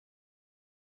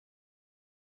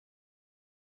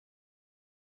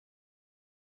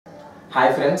Hi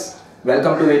friends,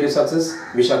 welcome to Way to Success,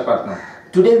 Vishakhapatnam.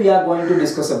 Today we are going to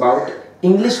discuss about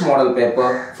English model paper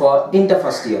for inter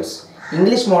first years.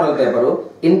 English model paper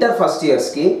inter first years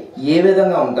ki ఏ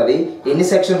విధంగా ఉంటది, ఎన్ని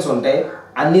sections ఉంటాయి,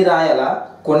 అన్ని రాయాలా,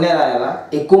 కొన్ని రాయాలా,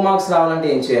 ఎక్కువ marks రావాలంటే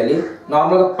ఏం చేయాలి,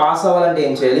 నార్మల్ గా పాస్ అవ్వాలంటే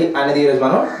ఏం చేయాలి అనేది ఈ రోజు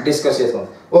మనం డిస్కస్ చేస్తాం.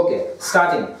 ఓకే,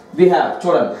 స్టార్టింగ్ we have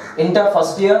చూడండి inter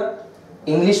first year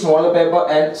English model paper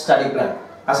and study plan.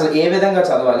 అసలు ఏ విధంగా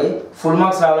చదవాలి, ఫుల్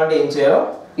మార్క్స్ రావాలంటే ఏం చేయాలో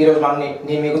ఈరోజు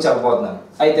నేను మీకు చెప్పబోతున్నాను.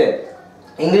 అయితే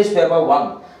English paper 1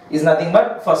 is nothing but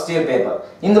first year paper.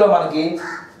 ఇందులో మనకి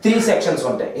 3 సెక్షన్స్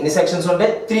ఉంటాయి. ఎన్ని సెక్షన్స్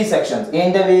ఉంటాయి? 3 సెక్షన్స్.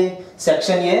 ఏంటవి?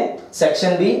 సెక్షన్ ఏ,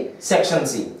 సెక్షన్ బి, సెక్షన్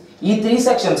సి. ఈ 3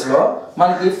 సెక్షన్స్ లో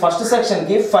మనకి ఫస్ట్ సెక్షన్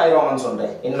కి 5 రోమన్స్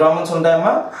ఉంటాయి. ఎన్ని రోమన్స్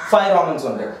ఉంటాయమ్మా? 5 రోమన్స్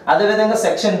ఉంటాయి. అదేవిధంగా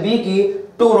సెక్షన్ బి కి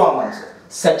 2 రోమన్స్,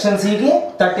 సెక్షన్ సి కి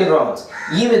 13 రోమన్స్.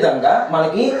 ఈ విధంగా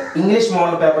మనకి ఇంగ్లీష్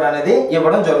మోడల్ పేపర్ అనేది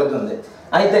ఇవ్వడం జరుగుతుంది.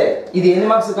 అయితే ఇది ఎన్ని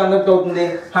మార్క్స్ కండక్ట్ అవుతుంది?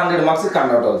 100 మార్క్స్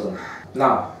కండక్ట్ అవుతుంది. నా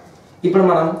ఇప్పుడు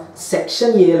మనం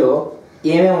సెక్షన్ ఏలో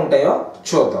ఏమేమి ఉంటాయో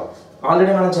చూద్దాం.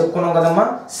 ఆల్రెడీ మనం చెప్పుకున్నాం కదమ్మా,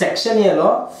 సెక్షన్ ఏలో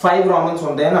 5 రోమన్స్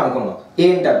ఉంటాయని అనుకున్నాం.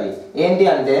 ఏంటవి? ఏంటి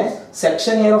అంటే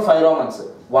సెక్షన్ ఏలో 5 రోమన్స్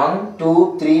 1 2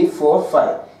 3 4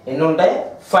 5 ఎన్ని ఉంటాయి?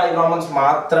 5 రోమన్స్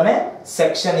మాత్రమే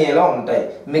సెక్షన్ ఏలో ఉంటాయి.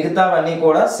 మిగతావన్నీ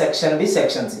కూడా section B,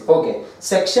 section C. Okay,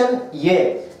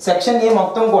 section ఏ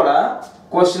మొత్తం కూడా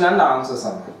క్వశ్చన్ అండ్ ఆన్సర్స్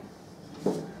అన్నమాట.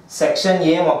 సెక్షన్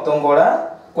ఏ మొత్తం కూడా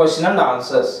క్వశ్చన్ అండ్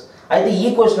ఆన్సర్స్. అయితే ఈ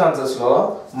క్వశ్చన్ ఆన్సర్స్ లో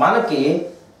మనకి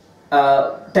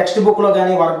టెక్స్ట్ బుక్ లో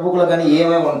కానీ వర్క్ బుక్ లో కానీ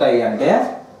ఏమేమి ఉంటాయి అంటే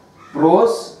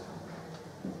ప్రోస్,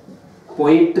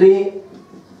 పోయిట్రీ,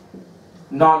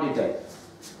 నాన్ డిటైల్.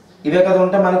 ఇవే కదా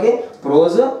ఉంటాయి మనకి,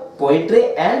 prose, poetry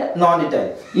and non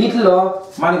detail. వీటిలో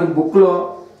మనకి బుక్ లో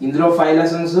ఇందులో 5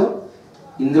 లెసన్స్,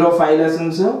 ఇందులో 5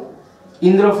 లెసన్స్,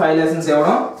 ఇందులో 5 లెసన్స్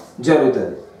ఇవ్వడం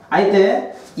జరుగుతుంది. అయితే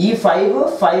ఈ 5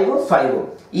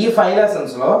 ఈ 5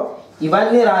 లెసన్స్ లో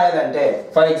ఇవన్నీ రాయాలంటే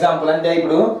ఫర్ ఎగ్జాంపుల్ అంటే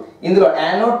ఇప్పుడు ఇందులో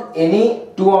యానోట్ ఎనీ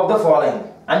 2 ఆఫ్ ద ఫాలోయింగ్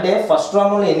అంటే ఫస్ట్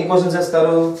రౌండ్ లో ఎన్ని క్వశ్చన్స్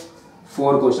ఇస్తారు?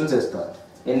 4 క్వశ్చన్స్ ఇస్తారు.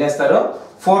 ఎన్ని ఇస్తారు?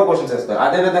 4 క్వశ్చన్స్ ఇస్తారు.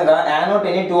 అదే విధంగా యానోట్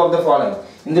ఎనీ 2 ఆఫ్ ద ఫాలోయింగ్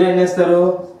ఇందులో ఎన్ని ఇస్తారు?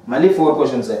 మళ్ళీ 4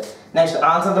 questions. Next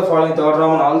answer the following third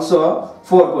round also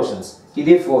 4 questions.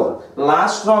 ఇది 4.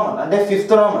 లాస్ట్ రౌండ్ అంటే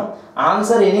 5th round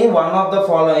answer any 1 of the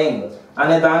following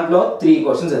అనే దాంట్లో 3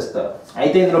 క్వశ్చన్స్ ఇస్తారు.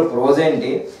 అయితే ఇందులో ప్రోజ్ ఏంటి,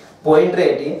 పోయిట్రీ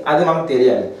ఏంటి అది మనకు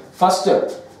తెలియాలి. ఫస్ట్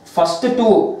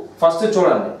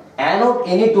చూడండి, యానోట్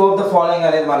ఎనీ 2 ఆఫ్ ద ఫాలోయింగ్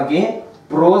అనేది మనకి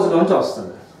ప్రోజ్ లోంచి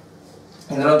వస్తుంది.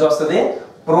 ఇందులోంచి వస్తుంది,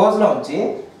 ప్రోజ్ లోంచి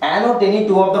యానోట్ ఎనీ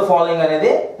 2 ఆఫ్ ద ఫాలోయింగ్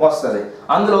అనేది వస్తుంది.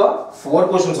 అందులో 4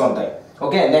 క్వశ్చన్స్ ఉంటాయి.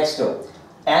 Okay, next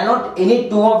యానోట్ any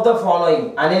 2 of the following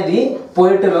అనేది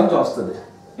పోయిట్రీలోంచి వస్తుంది.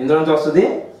 ఇందులోంచి వస్తుంది,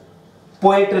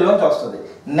 పోయిట్రీలోంచి వస్తుంది.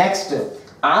 Next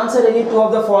answer any 2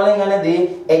 of the following అనేది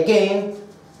అగైన్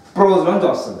ప్రోజ్ లోంచి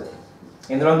వస్తుంది.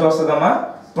 ఇందులోంచి వస్తుందమ్మా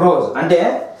ప్రోజ్. అంటే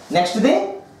నెక్స్ట్ది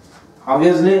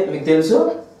ఆబ్వియస్లీ మీకు తెలుసు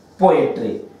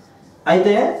పోయిట్రీ.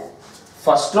 అయితే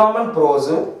first Roman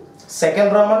prose,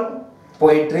 second Roman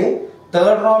poetry,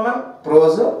 third Roman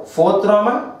prose, fourth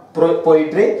Roman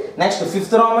poetry, next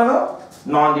 5th Roman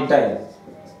non detail.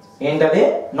 ఏంటది?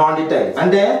 Non detail.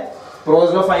 అంటే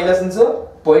ప్రోజ్లో 5 లెసన్స్,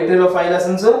 పోయిట్రీలో 5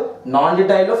 లెసన్స్, నాన్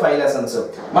డిటైల్లో 5 లెసన్స్.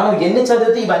 మనం ఎన్ని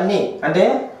చదివితే ఇవన్నీ అంటే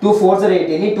 2 4s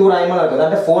 8 ఎన్ని 2 రాయమని కదా,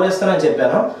 అంటే 4 ఇస్తానని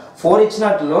చెప్పాను. 4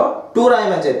 ఇచ్చినట్లో 2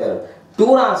 రాయమని చెప్పారు. 2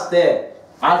 రాస్తే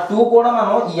ఆ 2 కూడా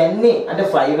మనం ఇవన్నీ అంటే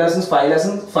 5 లెసన్స్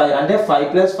 5 అంటే 5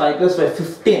 + 5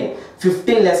 + 5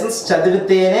 15 లెసన్స్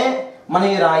చదివితేనే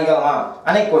మనం రాయగలమా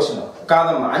అనే క్వశ్చన్.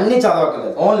 కాదమ్మా, అన్ని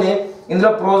చదవక్కర్లేదు. ఓన్లీ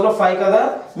ఇందులో ప్రోజ్లో 5 కదా,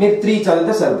 మీరు 3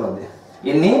 చదివితే సరిపోద్ది.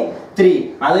 ఎన్ని? 3.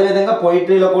 అదేవిధంగా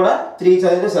పోయిట్రీలో కూడా 3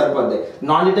 చదివితే సరిపోద్ది.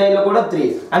 నాన్ డిటైల్లో కూడా 3.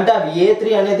 అంటే అవి ఏ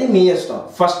 3 అనేది మీ ఇష్టం.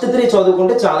 ఫస్ట్ 3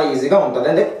 చదువుకుంటే చాలా ఈజీగా ఉంటుంది.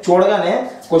 అంటే చూడగానే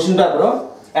question paper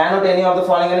యానోట్ any of the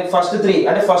following అని ఫస్ట్ 3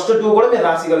 అంటే ఫస్ట్ 2 కూడా మీరు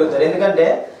రాసిగలుగుతారు. ఎందుకంటే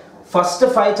ఫస్ట్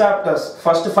 5 చాప్టర్స్,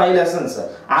 ఫస్ట్ 5 లెసన్స్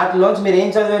వాటిలోంచి మీరు ఏం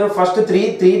చదివారు? ఫస్ట్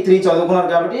 3 చదువుకున్నారు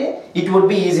కాబట్టి it would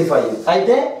be easy for you.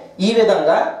 అయితే ఈ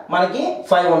విధంగా మనకి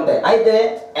 5 ఉంటాయి. అయితే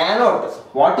యానోట్,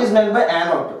 వాట్ ఈస్ మెన్ట్ బై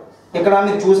యానోట్? ఇక్కడ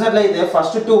మీరు చూసినట్లయితే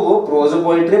first 2 prose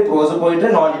poetry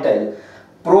non detail.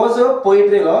 Prose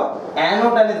పోయిట్రీలో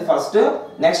యానోట్ అనేది ఫస్ట్,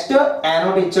 నెక్స్ట్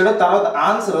యానోట్ ఇచ్చాడు, తర్వాత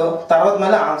ఆన్సర్, తర్వాత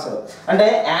మళ్ళీ ఆన్సర్. అంటే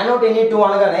యానోట్ ఎనీ 2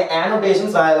 అనగానే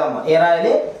యానోటేషన్స్ రాయాలమ్మా. ఏ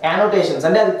రాయాలి? యానోటేషన్స్.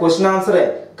 అంటే అది క్వశ్చన్ ఆన్సరే,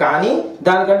 కానీ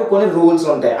దానికంటూ కొన్ని రూల్స్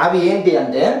ఉంటాయి. అవి ఏంటి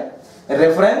అంటే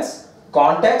reference,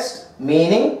 context,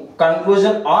 meaning,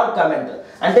 conclusion are comment.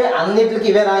 అంటే అన్నిటికి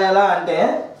ఇవే రాయాలా అంటే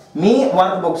మీ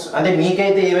వర్క్ బుక్స్ అంటే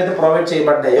మీకైతే ఏవైతే ప్రొవైడ్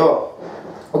చేయబడ్డాయో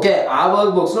ఓకే ఆ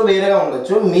వర్క్ బుక్స్ లో వేరేగా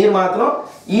ఉండొచ్చు. మీరు మాత్రం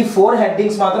ఈ 4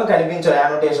 హెడ్డింగ్స్ మాత్రం కనిపించాలి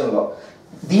యానోటేషన్ లో.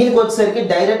 దీనికి వచ్చేసరికి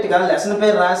డైరెక్ట్ గా లెసన్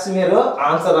పేరు రాసి మీరు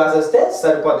ఆన్సర్ రాసేస్తే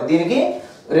సరిపోతుంది. దీనికి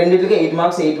రెండిటికి 8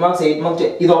 మార్క్స్ 8 మార్క్స్ 8 మార్క్స్.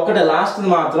 ఇది ఒక్కటే లాస్ట్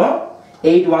మాత్రం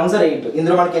 8 1s are 8.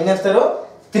 ఇందులో మనకి ఎన్ని ఇస్తారు?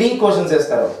 3 క్వశ్చన్స్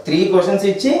ఇస్తారు. 3 క్వశ్చన్స్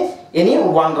ఇచ్చి any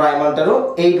 1 రాయమంటారు.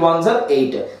 8 1s are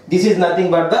 8. This is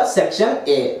nothing but the section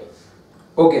A.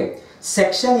 Okay,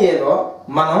 section ఏలో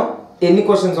మనం ఎన్ని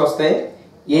క్వశ్చన్స్ వస్తాయి,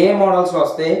 ఏ మోడల్స్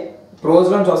వస్తాయి, ప్రోజ్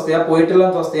నుంచి వస్తాయా, పోయిటరీ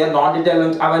నుంచి వస్తాయా, నాన్ డీటెయిల్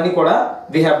నుంచి, అవన్నీ కూడా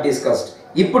వీ హ్యావ్ డిస్కస్డ్.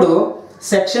 ఇప్పుడు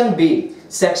section B.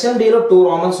 Section below 2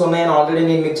 Romans ఉన్నాయని ఆల్రెడీ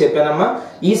నేను మీకు చెప్పానమ్మా.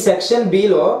 ఈ సెక్షన్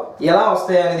బిలో ఎలా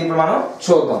వస్తాయి అనేది ఇప్పుడు మనం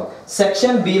చూద్దాం.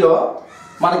 సెక్షన్ బిలో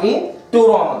మనకి 2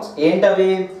 రోమన్స్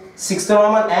ఏంటవి? 6th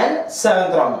Roman and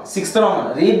 7th Roman. 6th Roman,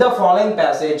 read the following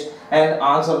passage and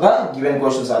answer the given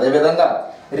questions. అదే విధంగా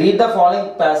read the following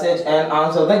passage and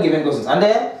answer the given questions. అంటే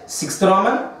 6th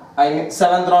Roman,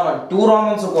 7th Roman, 2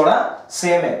 Romans కూడా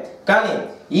సేమే. కానీ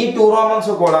ఈ 2 Romans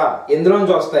కూడా ఎందులో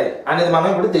నుంచి వస్తాయి అనేది మనం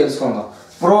ఇప్పుడు తెలుసుకుందాం.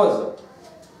 Prose,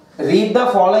 read the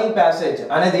following passage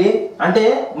అనేది అంటే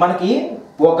మనకి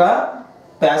ఒక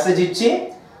ప్యాసేజ్ ఇచ్చి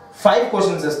 5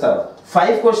 క్వశ్చన్స్ ఇస్తారు.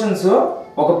 5 క్వశ్చన్స్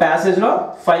ఒక ప్యాసేజ్ లో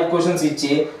 5 క్వశ్చన్స్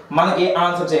ఇచ్చి మనకి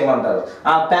ఆన్సర్ చేయమంటారు.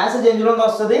 ఆ ప్యాసేజ్ ఎందులో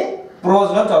వస్తుంది?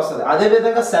 ప్రోజ్ నుంచి వస్తుంది. అదే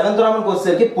విధంగా 7th Roman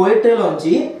వచ్చేసరికి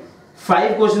పోయిటరీలోంచి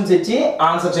 5 క్వశ్చన్స్ ఇచ్చి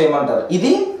ఆన్సర్ చేయమంటారు.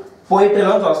 ఇది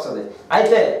పోయిటరీలోంచి వస్తుంది.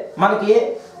 అయితే మనకి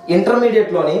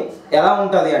ఇంటర్మీడియట్ లోని ఎలా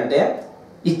ఉంటుంది అంటే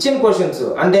ఇచ్చిన క్వశ్చన్స్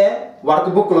అంటే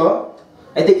వర్క్ బుక్ లో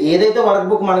అయితే ఏదైతే వర్క్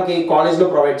బుక్ మనకి కాలేజ్లో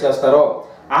ప్రొవైడ్ చేస్తారో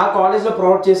ఆ కాలేజ్లో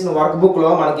ప్రొవైడ్ చేసిన వర్క్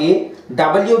బుక్లో మనకి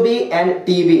డబ్ల్యూబి అండ్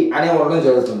టీబీ అనే ఉండడం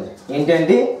జరుగుతుంది.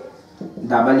 ఏంటంటే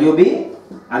డబ్ల్యూబి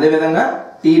అదేవిధంగా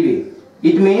TB.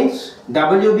 It means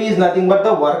WB is nothing but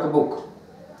the work book.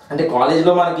 అంటే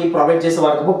కాలేజ్లో మనకి ప్రొవైడ్ చేసే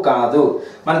వర్క్ బుక్ కాదు,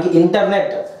 మనకి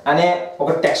ఇంటర్నెట్ అనే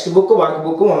ఒక టెక్స్ట్ బుక్ వర్క్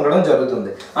బుక్ ఉండడం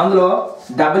జరుగుతుంది. అందులో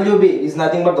WB is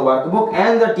nothing but the work book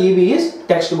and the TB is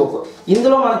text book.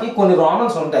 ఇందులో మనకి కొన్ని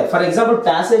రోమన్స్ ఉంటాయి. ఫర్ ఎగ్జాంపుల్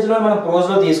ప్యాసేజ్లో మనం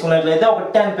ప్రోజ్లో తీసుకున్నట్లయితే ఒక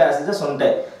 10 ప్యాసేజెస్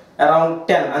ఉంటాయి, అరౌండ్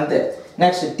 10 అంతే.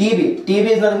 Next TB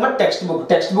is nothing but text book.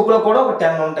 Text బుక్లో కూడా ఒక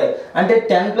 10 ఉంటాయి. అంటే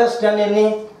 10 + 10 ఎన్ని?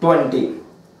 20.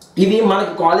 ఇవి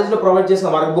మనకి కాలేజ్లో ప్రొవైడ్ చేసిన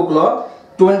వర్క్ బుక్లో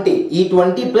 20. ఈ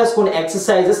 20+ కొన్ని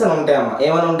ఎక్సర్సైజెస్ అని ఉంటాయమ్మా.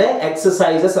 ఏమైనా ఉంటాయి?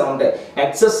 ఎక్సర్సైజెస్ అని ఉంటాయి.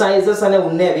 ఎక్సర్సైజెస్ అనే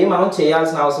ఉండేవి మనం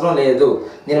చేయాల్సిన అవసరం లేదు.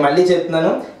 నేను మళ్ళీ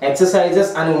చెప్తున్నాను,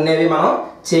 ఎక్సర్సైజెస్ అని ఉండేవి మనం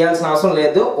చేయాల్సిన అవసరం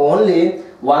లేదు. Only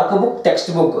work book,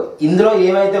 text book ఇందులో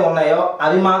ఏవైతే ఉన్నాయో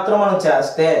అవి మాత్రం మనం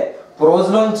చేస్తే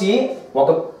ప్రోజ్లోంచి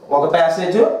ఒక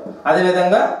ప్యాసేజ్,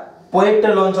 అదేవిధంగా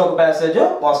పోయిటరీలోంచి ఒక ప్యాసేజ్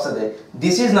వస్తుంది.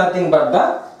 This is nothing but the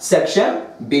section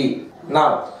B. నా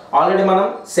ఆల్రెడీ మనం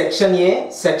సెక్షన్ ఏ,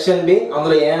 సెక్షన్ బి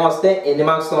అందులో ఏమేమి వస్తే ఎన్ని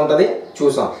మార్క్స్తో ఉంటుంది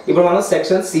చూసాం. ఇప్పుడు మనం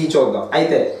సెక్షన్ సి చూద్దాం.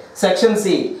 అయితే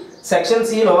సెక్షన్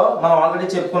సిలో మనం ఆల్రెడీ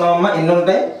చెప్పుకున్నామమ్మా ఎన్ని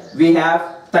ఉంటాయి? We have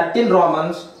 13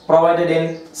 Romans provided in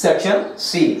section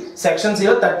C. Section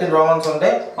సిలో 13 Romans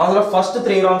ఉంటాయి. అందులో ఫస్ట్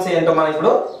 3 Romans ఏంటో మనం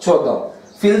ఇప్పుడు చూద్దాం.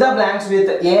 Fill the blanks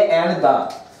with a and the.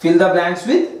 Fill the blanks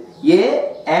with a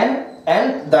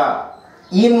and the.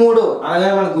 ఈ 3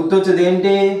 అనగానే మనకు గుర్తొచ్చేది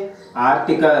ఏంటి?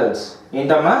 ఆర్టికల్స్.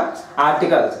 ఏంటమ్మా?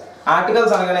 ఆర్టికల్స్.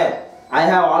 ఆర్టికల్స్ అనగానే I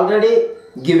have already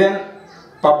given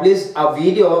publish a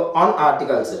video on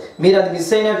articles. మీరు అది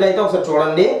మిస్ అయినట్లయితే ఒకసారి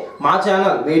చూడండి. మా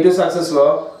ఛానల్ వే టు సక్సెస్లో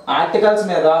ఆర్టికల్స్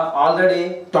మీద ఆల్రెడీ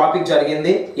టాపిక్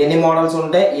జరిగింది. ఎన్ని మోడల్స్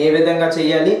ఉంటాయి, ఏ విధంగా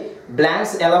చేయాలి,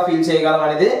 బ్లాంక్స్ ఎలా ఫిల్ చేయగలం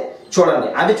అనేది చూడండి.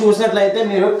 అది చూసినట్లయితే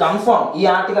మీరు కన్ఫర్మ్ ఈ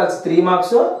ఆర్టికల్స్ 3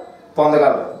 మార్క్స్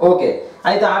పొందగలరు. ఓకే,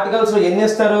 అయితే ఆర్టికల్స్ ఎన్ని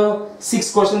ఇస్తారు? 6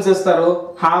 క్వశ్చన్స్ ఇస్తారు.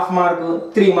 Half mark,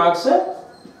 3 marks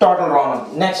total Roman.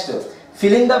 Next,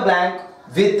 filling the blank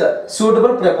with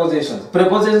suitable prepositions.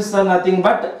 Prepositions are nothing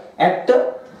but at,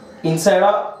 inside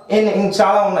of, in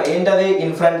చాలా ఉన్నాయి. ఏంటది?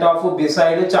 in front of,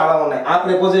 beside చాలా ఉన్నాయి. ఆ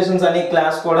prepositions అనే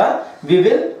క్లాస్ కూడా we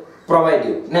will provide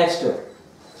you. Next,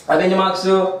 అవి ఎన్ని marks?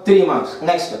 3 marks.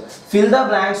 Next, fill the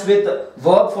blanks with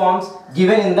verb forms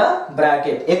given in the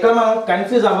bracket. ఇక్కడ మనం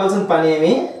కన్ఫ్యూజ్ అవ్వాల్సిన పని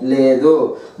ఏమీ లేదు.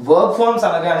 verb forms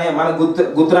అనగానే మనకు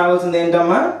గుర్తు రావాల్సింది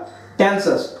ఏంటమ్మా?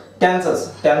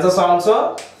 టెన్సెస్ ఆల్సో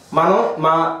మనం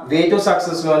మా వే టు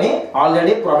సక్సెస్లోని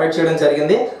ఆల్రెడీ ప్రొవైడ్ చేయడం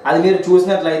జరిగింది. అది మీరు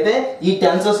చూసినట్లయితే ఈ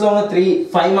టెన్సెస్లో ఉన్న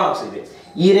 5 మార్క్స్ ఇవి.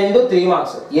 ఈ 3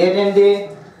 మార్క్స్ ఏంటండి?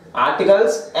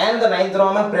 Articles and the 9th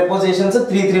Roman prepositions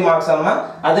 3 marks అమ్మా.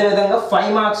 అదేవిధంగా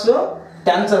 5 మార్క్స్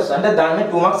టెన్సెస్ అంటే దాని మీద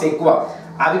 2 మార్క్స్ ఎక్కువ.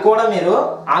 అవి కూడా మీరు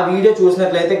ఆ వీడియో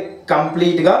చూసినట్లయితే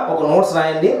కంప్లీట్గా ఒక నోట్స్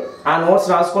రాయండి. ఆ నోట్స్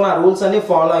రాసుకుని ఆ రూల్స్ అన్ని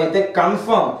ఫాలో అయితే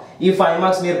కన్ఫర్మ్ ఈ 5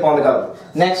 మార్క్స్ మీరు పొందగలరు.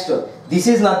 Next, this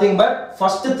is nothing but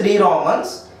first 3 Romans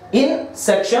in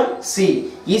section C.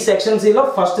 ఈ సెక్షన్ సిలో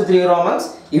ఫస్ట్ 3 Romans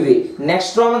ఇవి.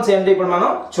 నెక్స్ట్ Romans ఏంటి ఇప్పుడు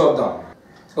మనం చూద్దాం.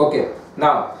 ఓకే,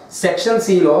 నా సెక్షన్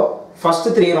సిలో ఫస్ట్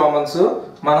 3 Romans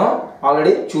మనం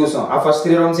ఆల్రెడీ చూసాం. ఆ ఫస్ట్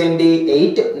 3 Romans ఏంటి?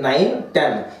 8, 9,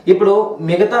 10. ఇప్పుడు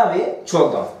మిగతావి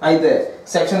చూద్దాం. అయితే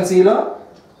సెక్షన్ సిలో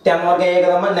 10 వరకు అయ్యాయి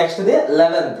కదమ్మా. Next the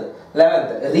 11th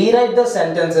rewrite the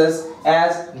sentences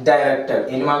as directed.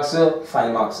 ఎన్ని మార్క్స్?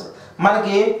 5 మార్క్స్.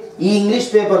 మనకి ఈ ఇంగ్లీష్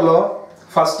పేపర్లో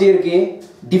ఫస్ట్ ఇయర్కి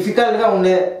డిఫికల్ట్గా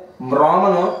ఉండే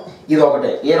రోమను ఇది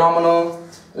ఒకటే. ఏ రోమను?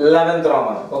 11th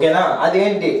Roman. ఓకేనా?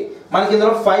 అదేంటి? మనకి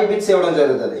ఇందులో 5 బిట్స్ ఇవ్వడం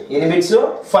జరుగుతుంది. ఎన్ని బిట్స్?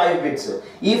 5 బిట్స్.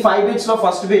 ఈ 5 బిట్స్ లో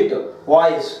first bit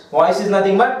voice is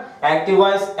nothing but active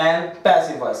voice and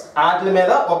passive voice. వాటి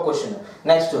మీద ఒక question.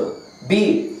 Next B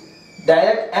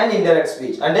direct and indirect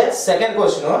speech. అంటే సెకండ్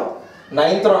క్వశ్చన్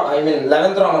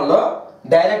 11th రోమన్ లో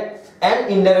డైరెక్ట్ అండ్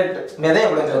ఇండైరెక్ట్ మీద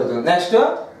ఇవ్వడం జరుగుతుంది. Next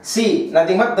C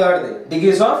nothing but థర్డ్ది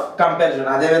degrees of comparison.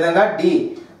 అదే విధంగా D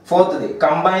ఫోర్త్ది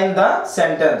combine the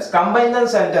sentence. Combine the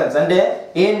sentence అంటే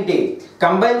ఏంటి?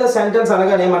 కంబైన్ ద సెంటెన్స్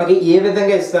అనగానే మనకి ఏ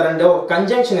విధంగా ఇస్తారంటే ఒక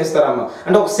కంజంక్షన్ ఇస్తారమ్మా.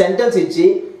 అంటే ఒక సెంటెన్స్ ఇచ్చి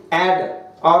add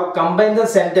are combine the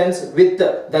sentence with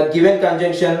the given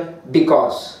conjunction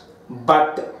because,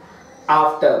 but,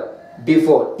 after,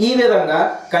 before. ఈ విధంగా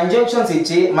కంజంక్షన్స్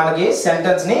ఇచ్చి మనకి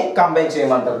సెంటెన్స్ ని కంబైన్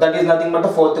చేయమంటారు. That is nothing but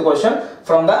the fourth question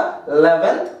from the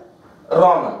 11th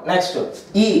Roman. Next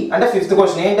ఈ అంటే 5th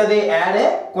క్వశ్చన్ ఏంటది? యాడ్ ఏ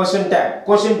question tag.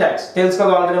 Question tags తెలుసు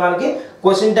కదా ఆల్రెడీ మనకి.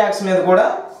 క్వశ్చన్ ట్యాగ్స్ మీద కూడా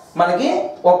మనకి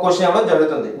ఒక క్వశ్చన్ ఇవ్వడం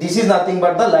జరుగుతుంది. This is nothing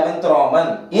but the 11th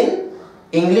Roman in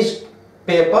English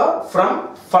paper from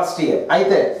first year.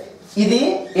 అయితే ఇది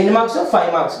ఎన్ని మార్క్స్?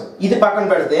 5 మార్క్స్. ఇది పక్కన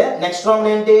పెడితే నెక్స్ట్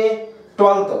రోమన్ ఏంటి?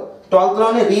 12th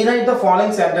లోనే రీరైట్ ద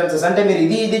ఫాలోయింగ్ సెంటెన్సెస్. అంటే మీరు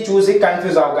ఇది చూసి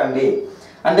కన్ఫ్యూజ్ అవ్వకండి.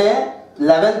 అంటే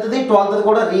 11th 12th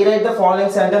కూడా రీరైట్ ద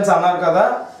ఫాలోయింగ్ సెంటెన్స్ అన్నారు కదా.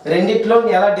 రెండిట్లో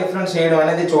ఎలా డిఫరెన్స్ చేయడం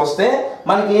అనేది చూస్తే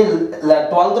మనకి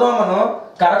 12th Roman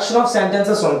correction of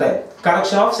sentences ఉంటాయి.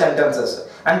 కరెక్షన్ ఆఫ్ సెంటెన్సెస్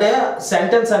అంటే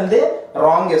సెంటెన్స్ అనేది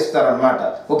రాంగ్ ఇస్తారు అనమాట.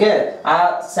 ఓకే, ఆ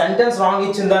సెంటెన్స్ రాంగ్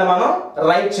ఇచ్చిన దాన్ని మనం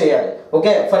రైట్ చేయాలి.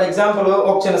 ఓకే, ఫర్ ఎగ్జాంపుల్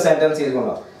ఒక చిన్న సెంటెన్స్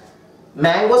తీసుకున్నాం.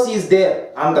 మ్యాంగోస్ ఈజ్ దేర్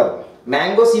అంటాం.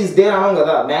 మ్యాంగోస్ ఈజ్ దేర్ అనం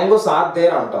కదా, మ్యాంగోస్ ఆర్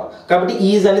దేర్ అంటాం. కాబట్టి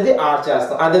ఈజ్ అనేది ఆర్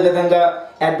చేస్తాం. అదే విధంగా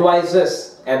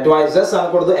అడ్వైజెస్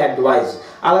అనకూడదు, అడ్వైజ్.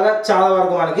 అలాగా చాలా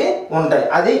వరకు మనకి ఉంటాయి.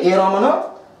 అది ఏ రోమను?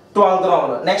 12th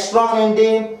Roman. నెక్స్ట్ రోమన్ ఏంటి?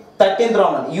 13th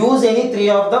Roman. Use any 3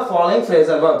 of the following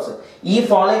phrasal verbs. ఈ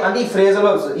ఫాలోయింగ్ అంటే ఈ ఫ్రేజల్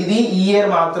వర్బ్స్ ఇది ఈ ఇయర్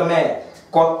మాత్రమే,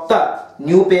 కొత్త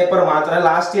న్యూ పేపర్ మాత్రమే.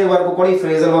 లాస్ట్ ఇయర్ వరకు కూడా ఈ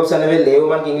ఫ్రేజల్ వర్బ్స్ అనేవి లేవు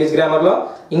మనకి English గ్రామర్లో.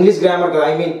 English grammar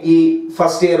I mean ఈ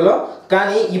ఫస్ట్ ఇయర్లో.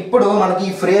 కానీ ఇప్పుడు మనకి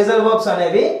ఈ ఫ్రేజల్ వర్బ్స్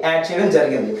అనేవి యాడ్ చేయడం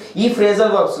జరిగింది. ఈ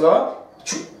ఫ్రేజల్ వర్బ్స్ లో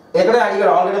ఎక్కడ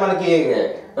అడిగారు ఆల్రెడీ మనకి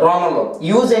రోమన్లో.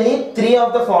 Use any 3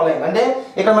 of the following. అంటే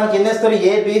ఇక్కడ మనకి ఎన్ని ఇస్తారు?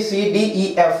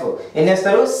 ABCDEF ఎన్ని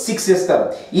ఇస్తారు? 6 ఇస్తారు.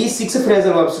 ఈ 6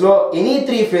 ఫ్రేజల్ వర్బ్స్ లో any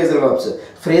 3 phrasal verbs.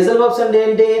 Phrasal verbs అంటే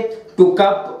ఏంటి? To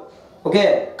cup, okay,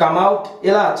 come out,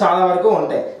 ఇలా చాలా వరకు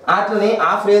ఉంటాయి. వాటిని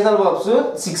ఆ ఫ్రేజల్ వర్బ్స్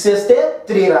 6 వేస్తే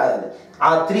 3 రాయాలి.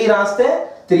 ఆ 3 రాస్తే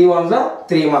 3 1s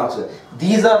 3 marks.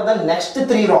 These are the next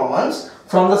 3 Romans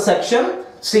from the section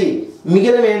C.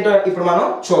 మిగిలినవి ఏంటో ఇప్పుడు మనం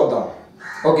చూద్దాం.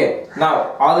 ఓకే, నా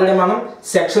ఆల్రెడీ మనం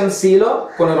సెక్షన్ సిలో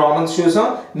కొన్ని రోమన్స్ చూసాం.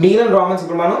 మిగిలిన రోమన్స్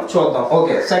ఇప్పుడు మనం చూద్దాం.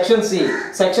 ఓకే,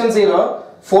 సెక్షన్ సిలో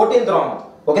 14th రోమన్.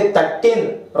 ఓకే, 13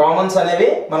 రోమన్స్ అనేవి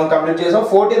మనం కంప్లీట్ చేసాం.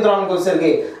 14th రోమన్కి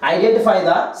వచ్చేసరికి ఐడెంటిఫై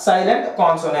ద సైలెంట్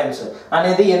కాన్సోనెంట్స్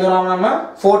అనేది ఎన్ని రోమన్ అన్నా?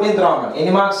 14th Roman.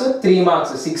 ఎన్ని మార్క్స్? 3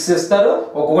 మార్క్స్. 6 ఇస్తారు,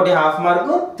 ఒక్కొక్కటి half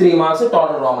mark, 3 marks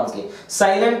total Romans కి.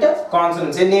 సైలెంట్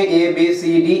కాన్సోనెంట్స్ ఎన్ని?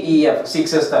 ABCDEF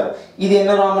 6 ఇస్తారు. ఇది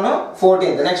ఎన్ని Roman?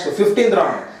 14th. Next 15th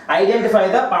Roman. Identify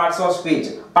the parts of speech.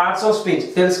 Parts of speech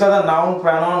తెలుసు కదా, noun,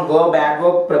 pronoun, verb,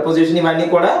 adverb, preposition, ఇవన్నీ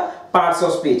కూడా పార్ట్స్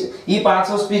ఆఫ్ స్పీచ్. ఈ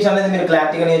పార్ట్స్ ఆఫ్ స్పీచ్ అనేది మీరు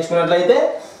క్లారిటీగా నేర్చుకున్నట్లయితే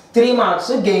 3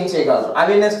 మార్క్స్ గెయిన్ చేయగలరు.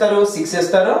 అవి ఎన్ని ఇస్తారు? 6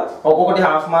 ఇస్తారు, ఒక్కొక్కటి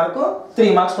half mark,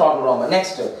 3 marks total Roman.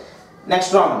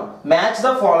 Next Roman. Match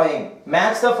the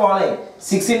following.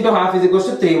 6 into half is equals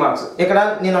to 3 marks. ఇక్కడ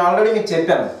నేను ఆల్రెడీ మీకు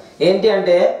చెప్పాను ఏంటి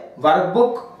అంటే work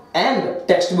book and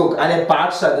text book అనే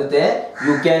పార్ట్స్ చదివితే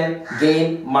you can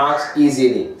gain marks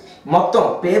easily. మొత్తం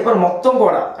పేపర్ మొత్తం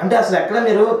కూడా అంటే అసలు ఎక్కడ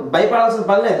మీరు భయపడాల్సిన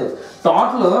పని లేదు.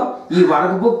 టోటల్ ఈ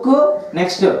work book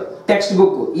next text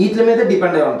book వీటి మీద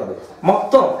డిపెండ్ అయి ఉంటుంది.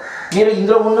 మొత్తం మీరు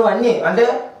ఇందులో ఉన్నవన్నీ అంటే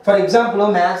for example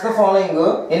maths the following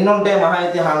ఎన్ని ఉంటాయి? మహా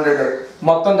అయితే 100,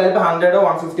 మొత్తం కలిపి 100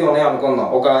 150 ఉన్నాయి అనుకుందాం.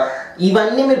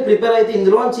 ఇవన్నీ మీరు ప్రిపేర్ అయితే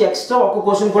ఇందులోంచి ఎక్స్ట్రా ఒక్క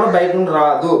క్వశ్చన్ కూడా బయట నుండి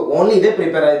రాదు. ఓన్లీ ఇదే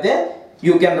ప్రిపేర్ అయితే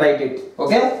you can write it.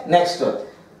 Okay, next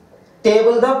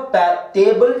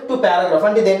table to paragraph.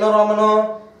 అంటే ఇది ఎన్నో రోమను?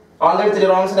 Already 3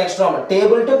 Romans. Next Roman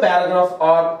table to paragraph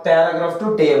are paragraph to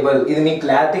table. ఇది మీకు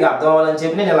క్లారిటీగా అర్థం అవ్వాలని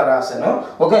చెప్పి నేను ఇలా రాశాను.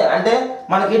 ఓకే, అంటే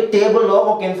మనకి టేబుల్లో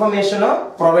ఒక ఇన్ఫర్మేషన్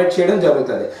ప్రొవైడ్ చేయడం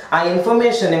జరుగుతుంది. ఆ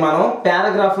ఇన్ఫర్మేషన్ ని మనం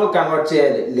పారాగ్రాఫ్ లో కన్వర్ట్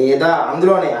చేయాలి, లేదా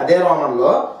అందులోనే అదే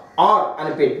రోమన్లో ఆర్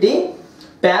అని పెట్టి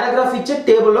పారాగ్రాఫ్ ఇచ్చి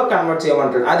టేబుల్లో కన్వర్ట్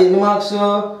చేయమంటాడు. అది ఎన్ని marks?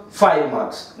 5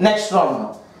 marks. Next Roman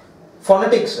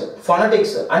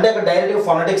phonetics అంటే అక్కడ డైరెక్ట్గా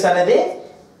ఫొనెటిక్స్ అనేది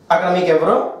అక్కడ మీకు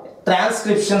ఎవరు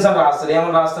ట్రాన్స్క్రిప్షన్స్ అని రాస్తారు.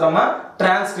 ఏమని రాస్తారమ్మా?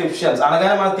 ట్రాన్స్క్రిప్షన్స్.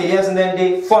 అనగానే మనకు తెలియాల్సింది ఏంటి?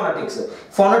 ఫోనటిక్స్.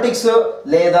 ఫోనటిక్స్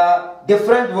లేదా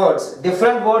different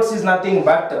words is nothing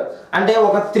but అంటే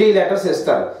ఒక 3 letters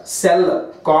ఇస్తారు. Cell,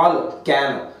 call,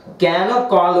 can. Can,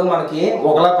 call మనకి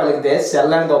ఒకలా పలికితే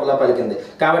సెల్ అనేది ఒకలా పలికింది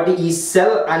కాబట్టి ఈ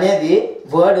సెల్ అనేది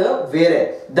వర్డ్ వేరే,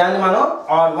 దాన్ని మనం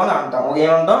ఆడ్ వన్ అంటాం.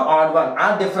 ఏమంటాం? Odd one. ఆ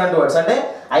డిఫరెంట్ వర్డ్స్ అంటే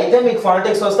అయితే మీకు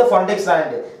ఫోనటిక్స్ వస్తే ఫోనటిక్స్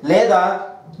రాయండి, లేదా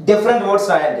డిఫరెంట్ వర్డ్స్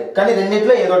రాయండి, కానీ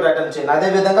రెండిట్లో ఏదో ఒకటి అటెంప్ట్ చేయండి. అదే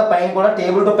విధంగా పైన కూడా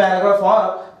table to paragraph are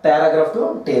paragraph to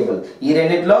table, ఈ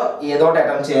రెండిట్లో ఏదో ఒకటి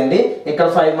అటెంప్ట్ చేయండి. ఇక్కడ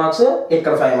 5 marks,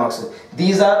 ఇక్కడ 5 marks.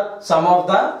 These are some of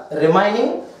the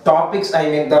remaining topics, I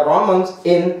mean the Romans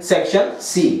in section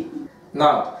C. నా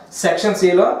సెక్షన్ సి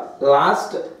లో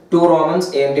లాస్ట్ 2 Romans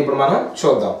ఏంటి ఇప్పుడు మనం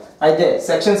చూద్దాం. అయితే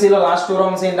సెక్షన్ సి లో లాస్ట్ 2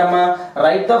 Romans ఏంటమ్మా?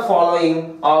 Right the following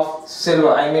of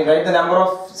syllabus, I mean right the number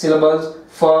of syllabus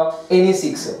for any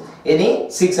 6. Any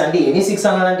 6 అంటే ఎనీ 6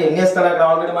 అన్నాడంటే ఎన్ని వేస్తాడు? అక్కడ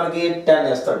ఆల్రెడీ మనకి 10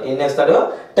 వేస్తాడు. ఎన్ని వేస్తాడు?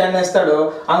 10 వేస్తాడు.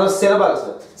 అందులో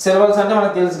సిలబల్స్ అంటే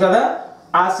మనకు తెలుసు కదా,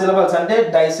 ఆ సిలబల్స్ అంటే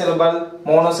డైసిలబల్,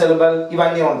 మోనోసిలబల్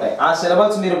ఇవన్నీ ఉంటాయి. ఆ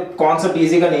సిలబల్స్ మీరు కాన్సెప్ట్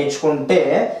ఈజీగా నేర్చుకుంటే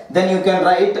then you can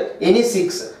write any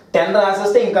 6. 10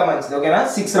 రాసేస్తే ఇంకా మంచిది, ఓకేనా?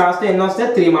 6 రాస్తే ఎన్ని వస్తాయి?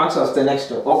 3 marks వస్తాయి.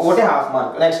 నెక్స్ట్ ఒకటి ½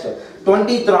 mark. Next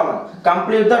 20th Roman,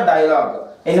 complete the dialogue.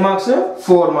 ఎన్ని marks?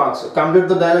 4 marks. Complete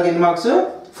the dialogue ఎన్ని మార్క్స్?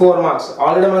 4 marks.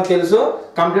 ఆల్రెడీ మనకు తెలుసు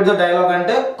కంప్లీట్ ద డైలాగ్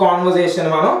అంటే కాన్వర్సేషన్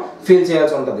మనం ఫిల్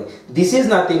చేయాల్సి ఉంటుంది. This is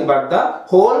nothing but the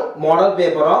whole model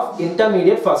paper of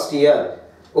intermediate first year.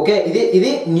 Okay, ఇది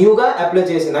న్యూగా అప్లై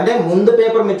చేసింది. అంటే ముందు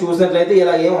పేపర్ మీరు చూసినట్లయితే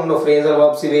ఇలా ఏం ఉండవు, ఫ్రేజల్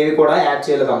వర్బ్స్ ఇవేవి కూడా యాడ్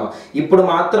చేయలేదమ్మా. ఇప్పుడు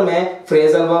మాత్రమే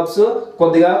ఫ్రేజల్ వర్బ్స్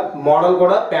కొద్దిగా మోడల్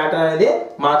కూడా ప్యాటర్న్ అనేది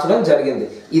మార్చడం జరిగింది.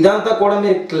 ఇదంతా కూడా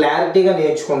మీరు క్లారిటీగా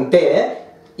నేర్చుకుంటే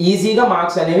ఈజీగా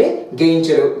మార్క్స్ అనేవి గెయిన్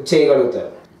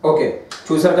చేయగలుగుతారు. ఓకే,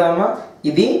 చూసారు కదమ్మా,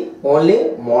 ఇది ఓన్లీ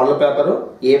మోడల్ పేపరు.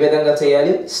 ఏ విధంగా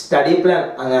చేయాలి, స్టడీ ప్లాన్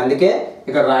అని అందుకే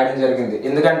ఇక్కడ రాయడం జరిగింది.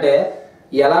 ఎందుకంటే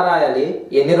ఎలా రాయాలి,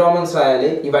 ఎన్ని రోమన్స్ రాయాలి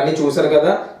ఇవన్నీ చూసారు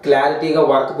కదా. క్లారిటీగా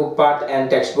work book part and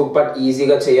text book part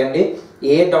ఈజీగా చేయండి.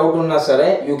 ఏ డౌట్ ఉన్నా సరే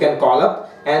you can call up,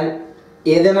 and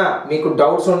ఏదైనా మీకు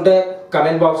డౌట్స్ ఉంటే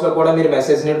కమెంట్ బాక్స్లో కూడా మీరు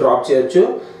మెసేజ్ని డ్రాప్ చేయొచ్చు.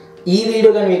 ఈ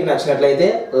వీడియో కానీ మీకు నచ్చినట్లయితే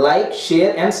లైక్,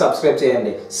 షేర్ అండ్ సబ్స్క్రైబ్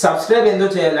చేయండి. సబ్స్క్రైబ్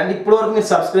ఎందుకు చేయాలి అంటే ఇప్పటివరకు మీరు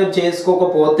సబ్స్క్రైబ్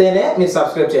చేసుకోకపోతేనే మీరు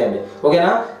సబ్స్క్రైబ్ చేయండి,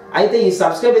 ఓకేనా? అయితే ఈ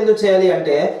సబ్స్క్రైబ్ ఎందుకు చేయాలి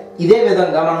అంటే ఇదే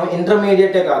విధంగా మనం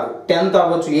ఇంటర్మీడియటే కాదు 10th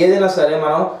అవ్వచ్చు, ఏదైనా సరే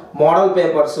మనం మోడల్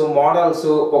పేపర్స్, మోడల్స్,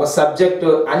 ఒక సబ్జెక్ట్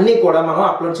అన్నీ కూడా మనం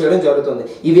అప్లోడ్ చేయడం జరుగుతుంది.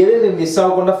 ఇవేవి మీరు మిస్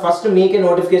అవ్వకుండా ఫస్ట్ మీకే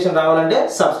నోటిఫికేషన్ రావాలంటే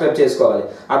సబ్స్క్రైబ్ చేసుకోవాలి.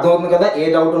 అర్థమవుతుంది కదా? ఏ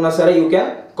డౌట్ ఉన్నా సరే you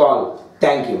can call.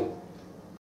 Thank you.